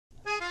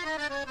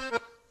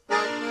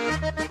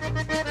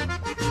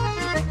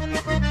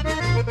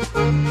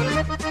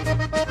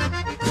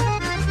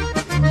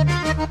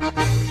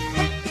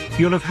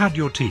You'll have had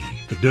your tea,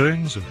 the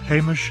doings of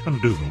Hamish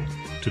and Dougal.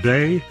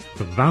 Today,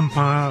 the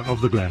vampire of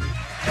the Glen.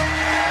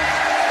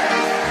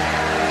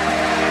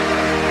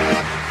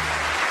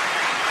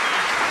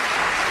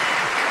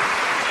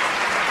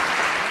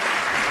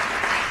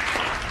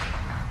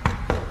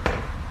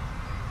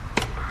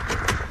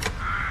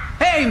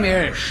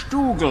 Hamish,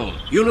 Dougal,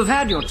 you'll have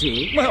had your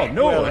tea. Well,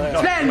 no.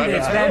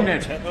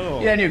 Splendid.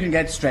 Then you can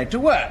get straight to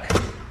work.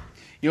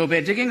 You'll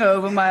be digging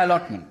over my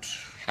allotment.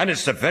 And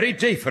it's the very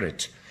day for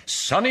it.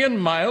 Sunny and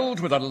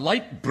mild with a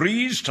light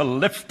breeze to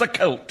lift the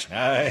kilt.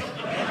 Aye,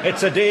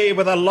 it's a day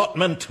with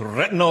allotment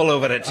written all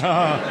over it.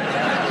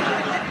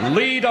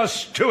 Lead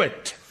us to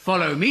it.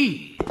 Follow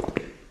me.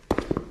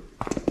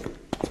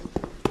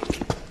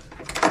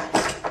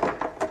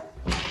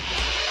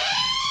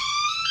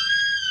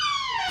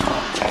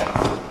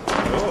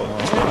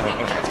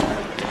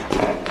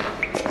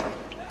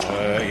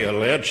 Your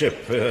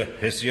lordship,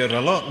 is your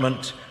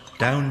allotment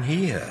down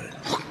here?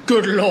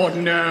 Good Lord,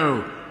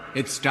 no.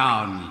 It's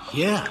down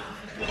here.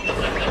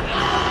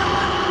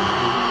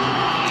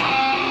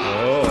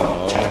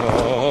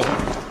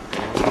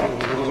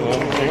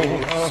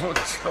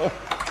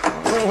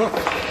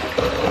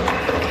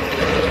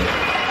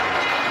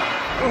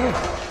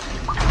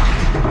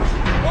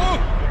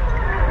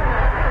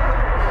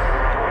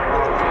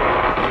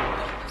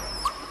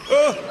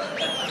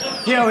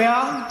 Here we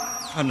are.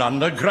 An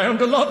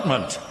underground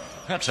allotment.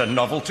 That's a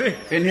novelty.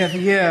 Been here for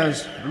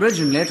years.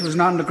 Originally it was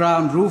an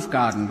underground roof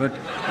garden, but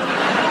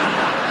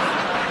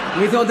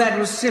we thought that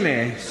was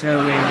silly, so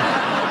we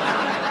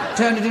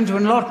turned it into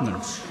an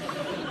allotment.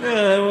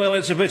 Well,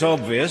 it's a bit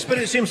obvious, but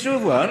it seems to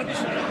have worked.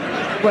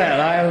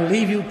 Well, I'll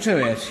leave you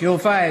to it. You'll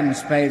find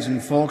spades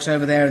and forks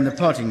over there in the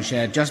potting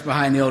shed, just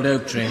behind the old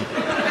oak tree.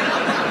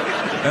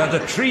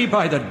 The tree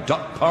by the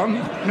duck pond?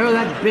 No,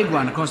 that big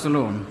one across the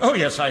lawn. Oh,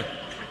 yes, I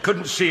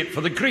couldn't see it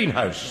for the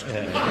greenhouse.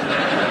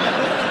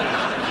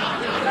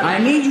 I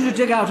need you to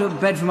dig out a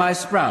bed for my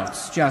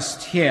sprouts,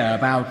 just here,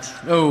 about,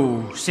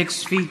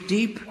 6 feet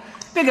deep.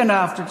 Big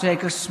enough to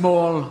take a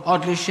small,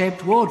 oddly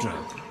shaped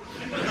wardrobe.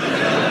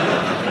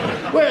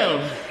 Well,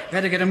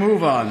 better get a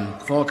move on.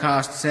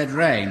 Forecast said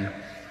rain.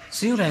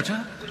 See you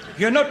later.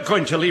 You're not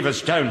going to leave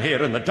us down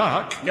here in the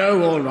dark?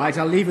 No, all right.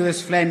 I'll leave you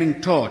this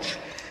flaming torch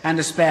and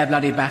a spare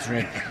bloody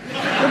battery.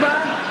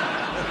 Goodbye.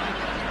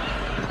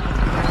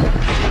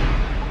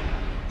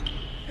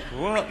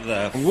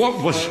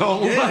 What was all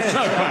that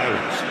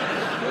about?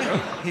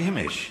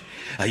 Hamish,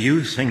 are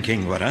you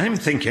thinking what I'm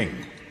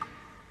thinking?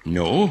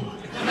 No.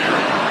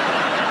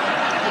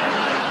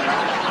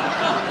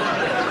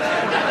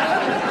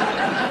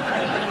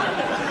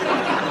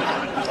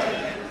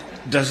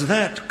 Does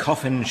that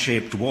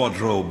coffin-shaped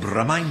wardrobe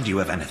remind you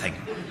of anything?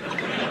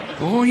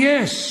 Oh,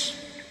 yes.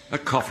 A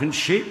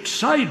coffin-shaped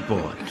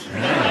sideboard.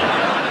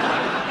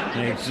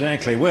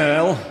 Exactly.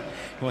 Well,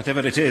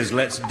 whatever it is,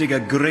 let's dig a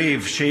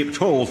grave-shaped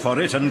hole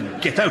for it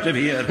and get out of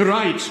here.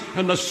 Right,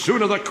 and the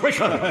sooner the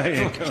quicker.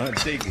 Aye, go on,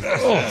 dig.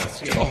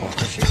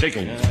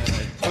 Digging.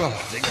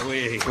 Dig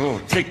away.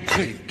 Oh, dig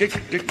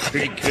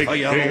for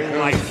your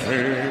life.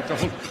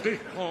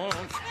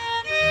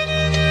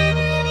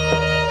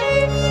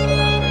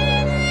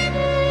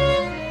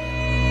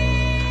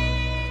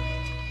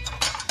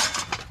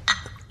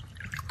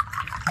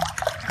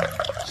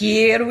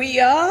 Here we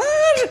are,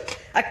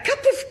 a cup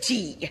of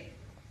tea.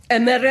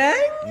 Am I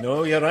right?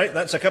 No, you're right.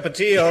 That's a cup of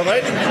tea, all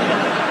right.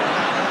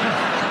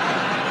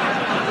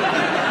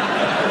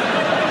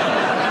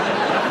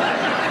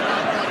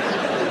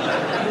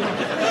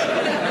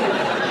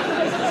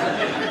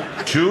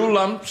 2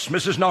 lumps,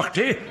 Mrs.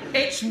 Naughty.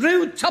 It's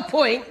rude to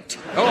point.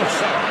 Oh,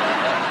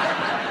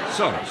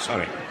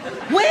 sorry.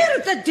 Where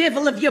the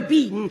devil have you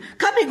been,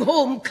 coming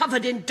home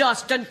covered in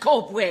dust and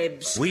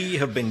cobwebs? We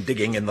have been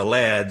digging in the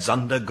laird's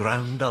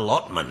underground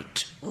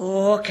allotment.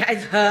 Oh,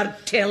 I've heard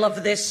tell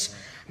of this.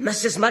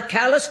 Mrs.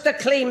 McAllister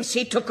claims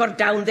he took her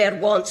down there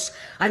once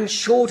and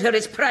showed her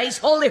his prize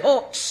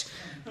hollyhocks.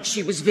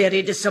 She was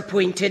very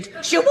disappointed.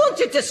 She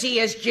wanted to see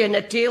his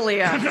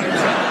genitalia.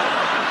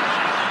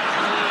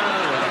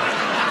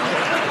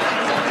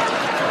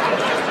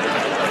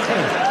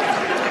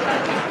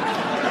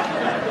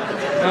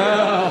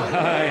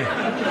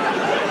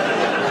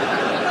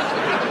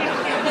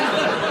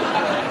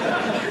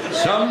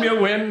 Some you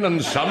win and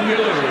some you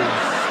lose.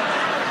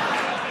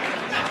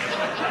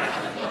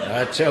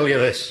 I tell you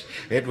this,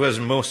 it was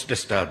most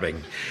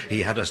disturbing.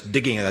 He had us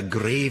digging a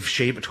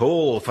grave-shaped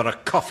hole for a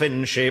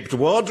coffin-shaped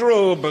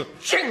wardrobe.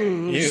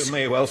 Jings! You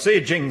may well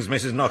say jings,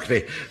 Mrs.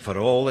 Naughty. For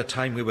all the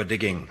time we were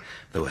digging,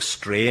 there were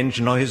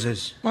strange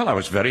noises. Well, I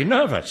was very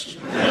nervous.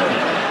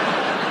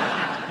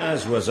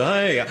 As was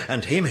I.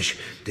 And Hamish,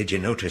 did you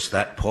notice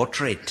that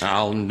portrait?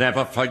 I'll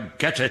never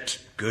forget it.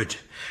 Good.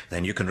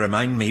 Then you can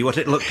remind me what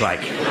it looked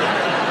like.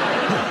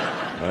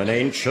 An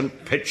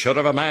ancient picture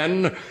of a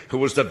man who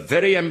was the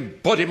very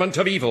embodiment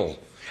of evil.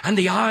 And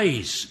the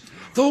eyes,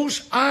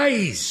 those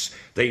eyes,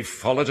 they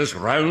followed us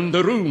round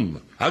the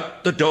room,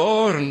 out the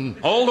door and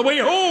all the way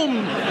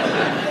home.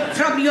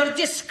 From your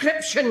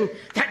description,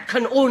 that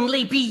can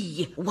only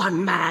be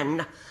one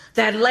man.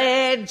 their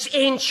laird's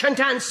ancient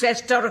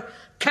ancestor,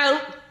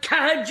 Count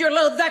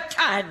Cardula the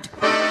Cad.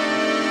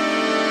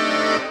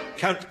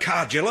 Count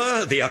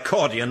Cardula, the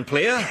accordion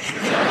player?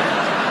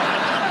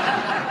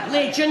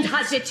 Legend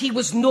has it he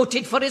was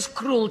noted for his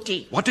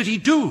cruelty. What did he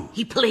do?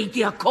 He played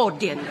the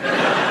accordion.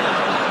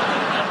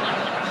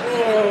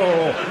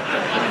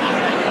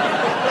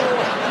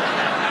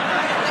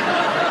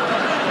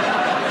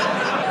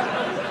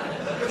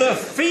 The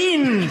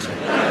fiend!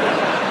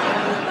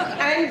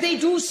 And they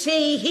do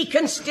say he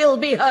can still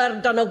be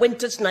heard on a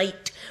winter's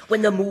night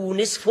when the moon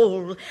is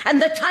full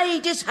and the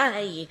tide is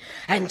high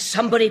and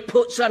somebody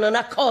puts on an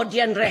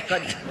accordion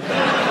record.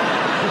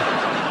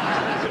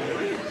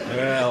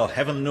 Well,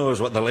 heaven knows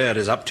what the laird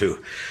is up to.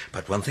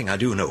 But one thing I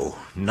do know,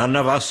 none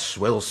of us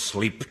will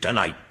sleep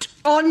tonight.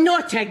 Oh,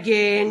 not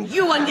again.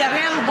 You and your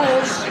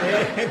elbows.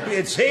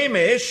 It's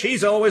Hamish.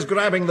 She's always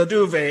grabbing the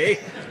duvet.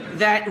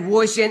 That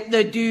wasn't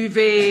the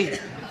duvet.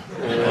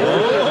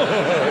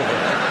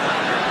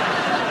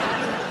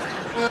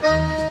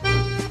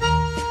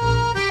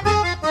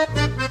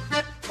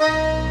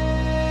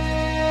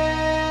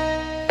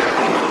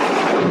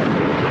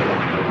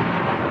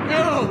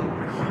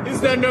 No! Is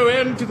there no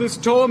end to this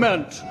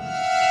torment?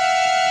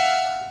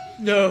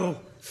 No.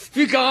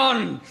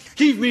 Begone!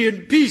 Leave me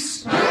in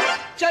peace.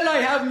 Shall I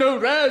have no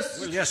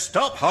rest? Will you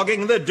stop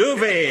hogging the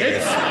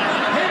duvet?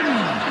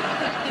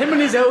 Him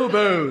and his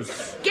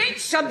elbows. Get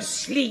some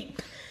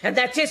sleep. And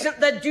that isn't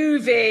the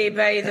duvet,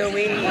 by the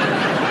way.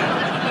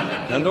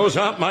 And those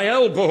aren't my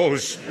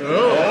elbows.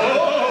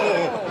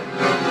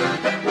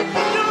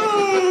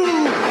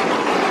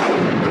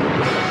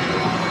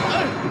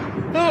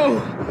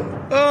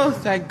 Oh,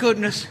 thank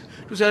goodness.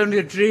 It was only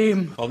a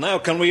dream. Well, now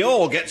can we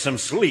all get some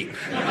sleep?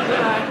 Good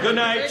night. Good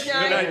night.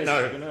 Good night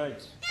now. Good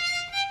night.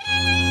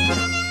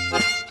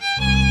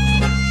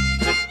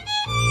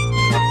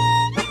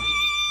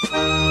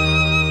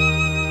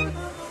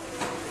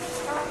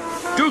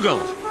 Dougal.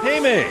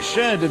 Hamish,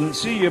 I didn't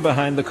see you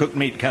behind the cooked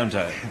meat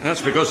counter.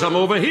 That's because I'm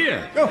over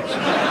here.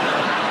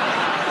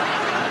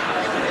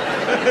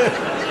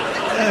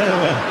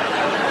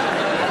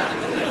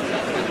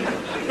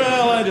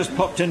 Well, I just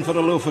popped in for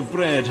a loaf of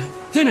bread.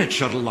 Then it's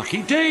your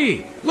lucky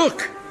day.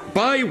 Look,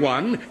 buy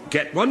one,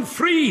 get one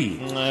free.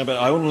 But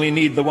I only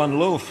need the one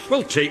loaf.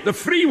 Well, take the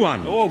free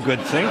one. Oh, good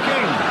thinking.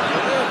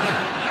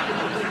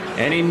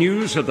 Any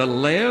news of the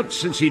laird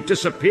since he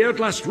disappeared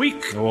last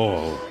week?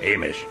 Oh,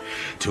 Hamish,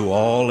 to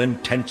all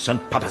intents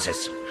and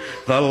purposes,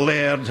 the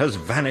laird has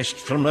vanished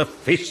from the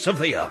face of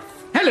the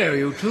earth. Hello,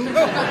 you two.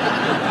 The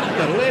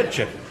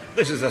lairdship.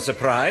 This is a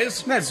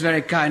surprise. That's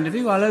very kind of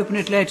you. I'll open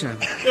it later.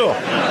 Oh.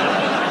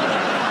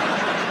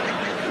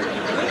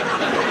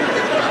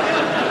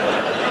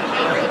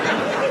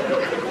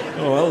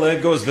 Oh, well, there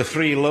goes the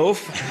free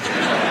loaf.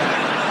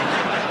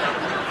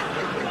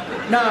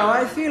 Now,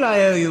 I feel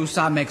I owe you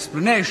some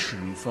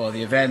explanation for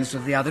the events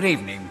of the other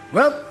evening.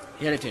 Well,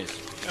 here it is.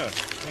 Oh,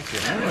 thank you.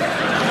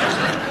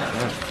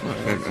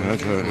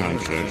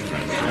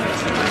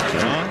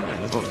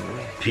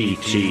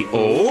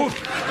 PTO.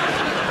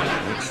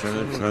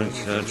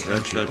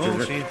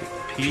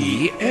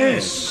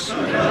 P.S.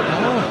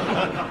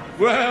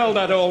 Well,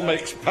 that all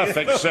makes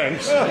perfect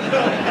sense.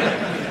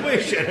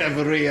 We should have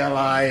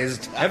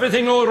realised.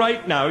 Everything all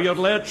right now, your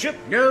lairdship?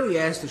 Oh,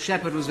 yes, the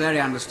shepherd was very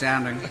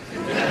understanding.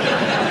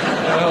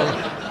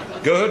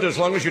 Well, good, as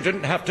long as you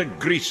didn't have to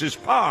grease his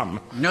palm.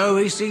 No,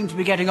 he seemed to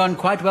be getting on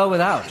quite well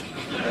without.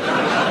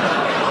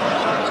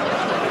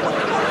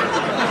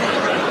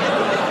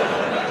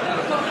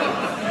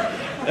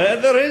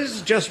 There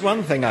is just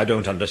one thing I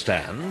don't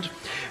understand.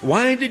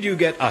 Why did you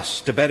get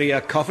us to bury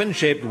a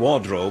coffin-shaped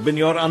wardrobe in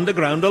your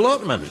underground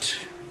allotment?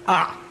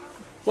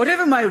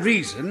 Whatever my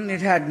reason,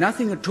 it had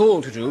nothing at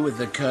all to do with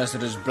the curse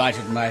that has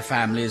blighted my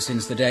family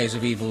since the days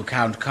of evil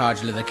Count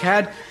Cardula the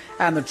Cad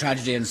and the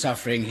tragedy and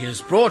suffering he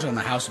has brought on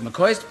the house of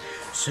McCoist.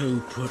 So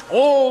put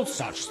all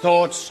such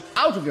thoughts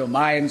out of your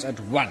minds at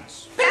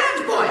once.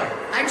 Bad boy!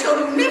 I told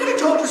you never to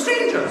talk to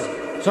strangers.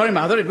 Sorry,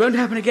 Mother, it won't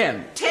happen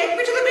again. Take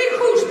me to the big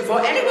hoot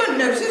before anyone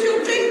notices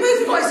you're doing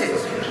both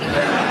voices.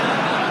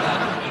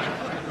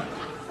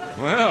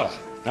 Well,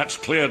 that's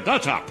cleared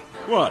that up.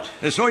 What?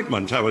 This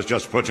ointment I was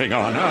just putting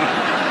on.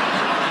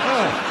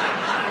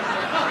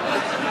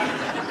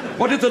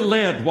 What did the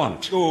laird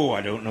want? Oh,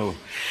 I don't know.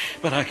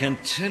 But I can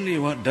tell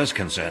you what does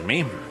concern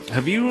me.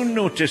 Have you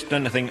noticed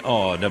anything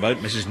odd about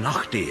Mrs.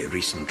 Naughty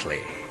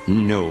recently?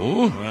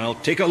 No. Well,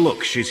 take a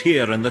look. She's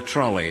here in the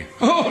trolley.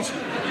 Oh,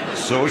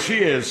 so she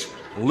is.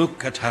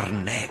 Look at her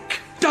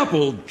neck.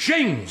 Double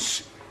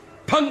J's.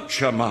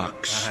 Puncture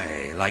marks.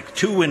 Aye, like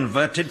two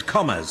inverted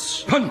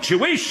commas.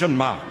 Punctuation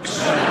marks.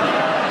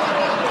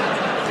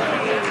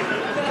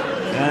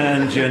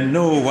 And you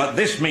know what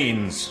this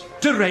means.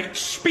 Direct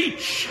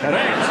speech.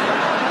 Correct.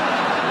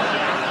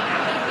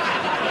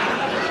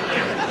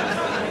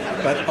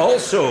 But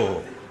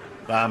also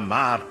the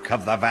mark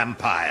of the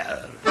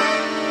vampire.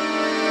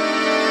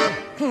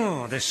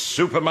 Oh, this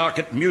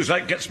supermarket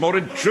music gets more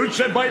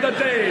intrusive by the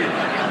day.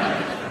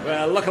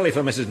 Well, luckily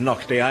for Mrs.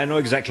 Nocty, I know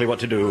exactly what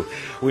to do.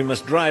 We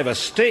must drive a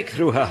stake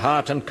through her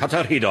heart and cut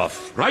her head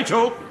off.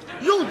 Righto.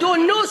 You'll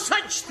do no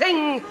such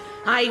thing.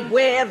 I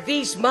wear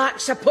these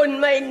marks upon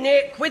my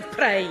neck with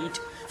pride,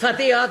 for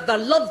they are the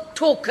love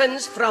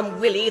tokens from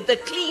Willie, the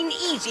clean,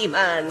 easy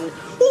man,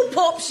 who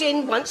pops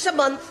in once a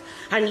month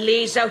and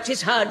lays out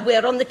his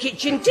hardware on the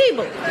kitchen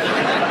table.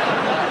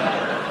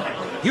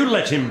 You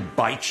let him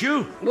bite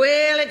you?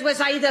 Well, it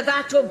was either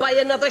that or buy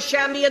another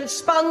chamois and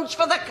sponge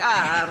for the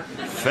car.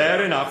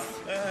 Fair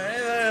enough.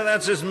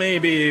 That's as may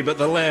be, but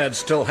the lad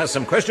still has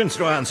some questions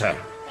to answer.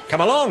 Come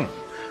along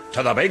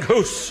to the big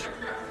house.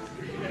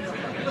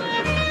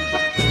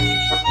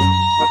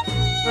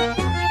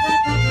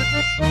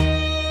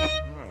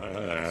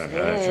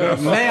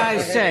 May I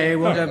say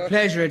what a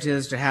pleasure it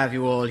is to have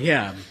you all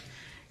here.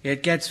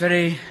 It gets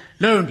very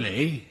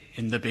lonely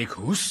in the big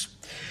house.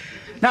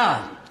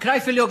 Now, can I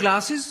fill your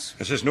glasses?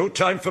 This is no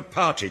time for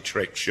party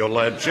tricks, your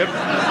lordship.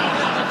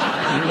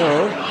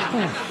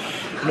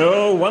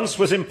 No, once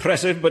was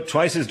impressive, but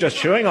twice is just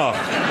showing off.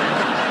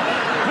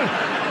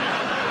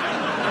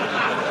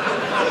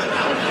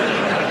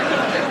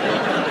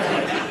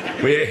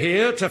 We're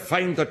here to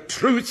find the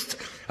truth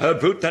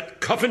about that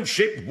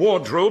coffin-shaped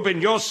wardrobe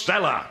in your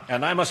cellar.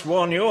 And I must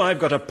warn you, I've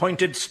got a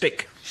pointed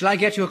stick. Shall I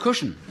get you a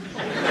cushion?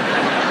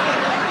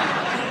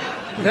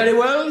 Very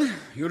well,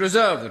 you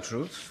deserve the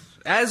truth.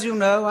 As you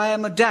know, I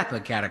am a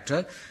dapper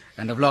character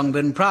and have long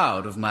been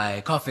proud of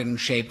my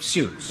coffin-shaped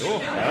suits.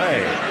 Oh,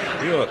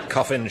 aye. Your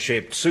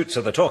coffin-shaped suits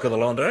are the talk of the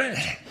laundrette.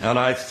 And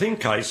I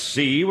think I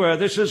see where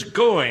this is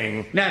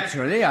going.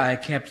 Naturally, I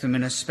kept them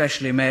in a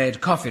specially made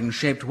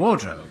coffin-shaped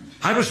wardrobe.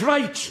 I was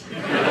right.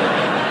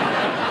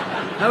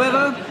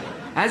 However,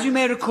 as you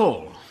may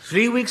recall,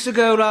 3 weeks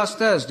ago last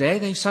Thursday,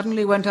 they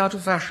suddenly went out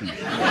of fashion.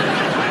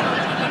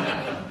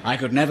 I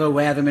could never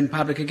wear them in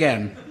public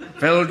again.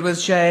 Filled with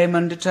shame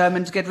and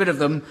determined to get rid of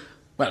them.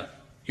 Well,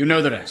 you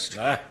know the rest.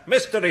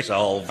 Mystery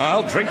solved.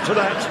 I'll drink to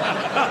that.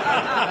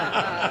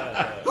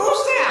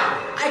 Who's there?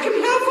 I can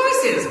hear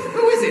voices.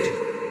 Who is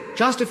it?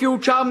 Just a few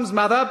chums,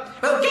 Mother.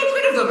 Well, get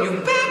rid of them,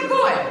 you bad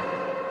boy.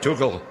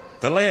 Dougal,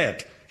 the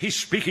laird, he's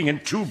speaking in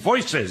two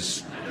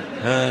voices.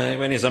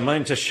 When he's a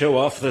mind to show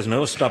off, there's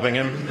no stopping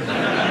him.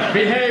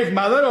 Behave,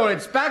 Mother, or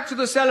it's back to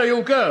the cellar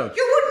you'll go.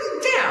 You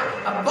wouldn't dare.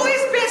 A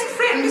boy's best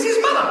friend is his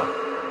mother.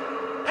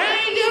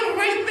 Hey, you're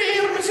right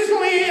there, Mrs.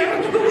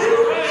 Laird.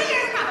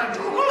 Hey, Mother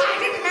Dougal, I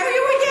didn't know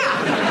you were here.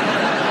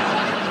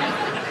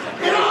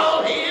 You're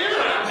all here.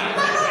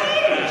 Mother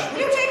Hamish,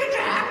 will you take a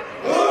drag?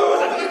 Oh,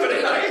 that'd be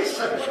very nice.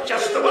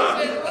 Just the one.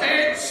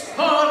 It's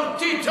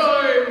party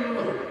time.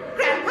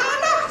 Grandpa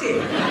Nocty.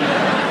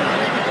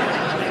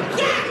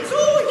 Yeah, it's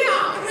all here.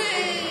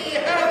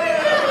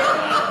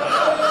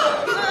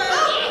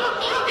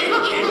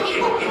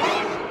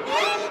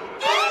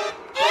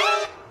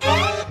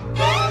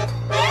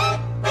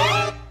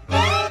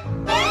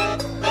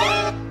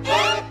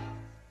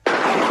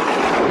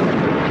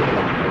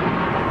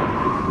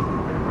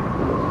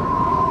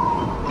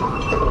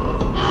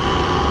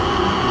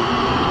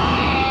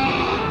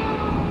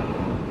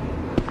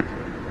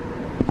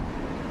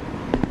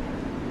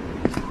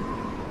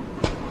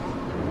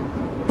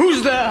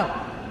 Who's there?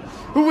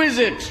 Who is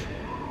it?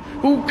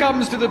 Who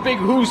comes to the big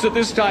house at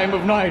this time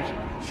of night?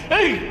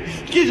 Hey,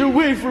 get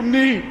away from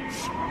me!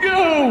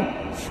 No!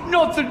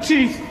 Not the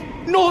teeth!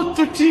 Not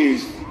the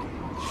teeth!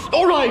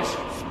 All right,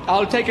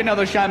 I'll take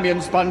another chamois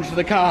and sponge for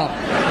the car.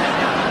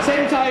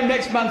 Same time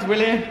next month,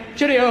 Willie.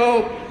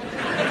 Cheerio!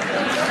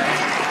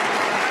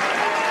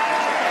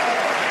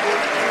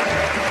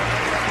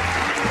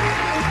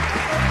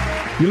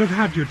 You'll have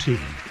had your tea.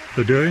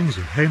 The Doings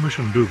of Hamish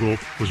and Dougal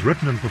was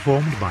written and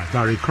performed by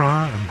Barry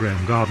Cryer and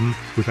Graeme Garden,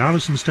 with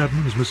Alison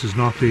Steadman as Mrs.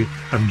 Nocty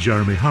and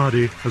Jeremy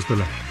Hardy as the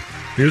laird.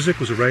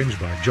 Music was arranged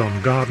by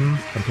John Garden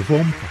and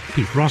performed by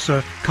Pete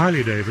Rosser,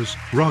 Kylie Davis,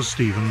 Ros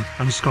Stephen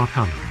and Scott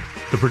Hammond.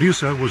 The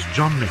producer was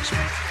John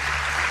Naismith.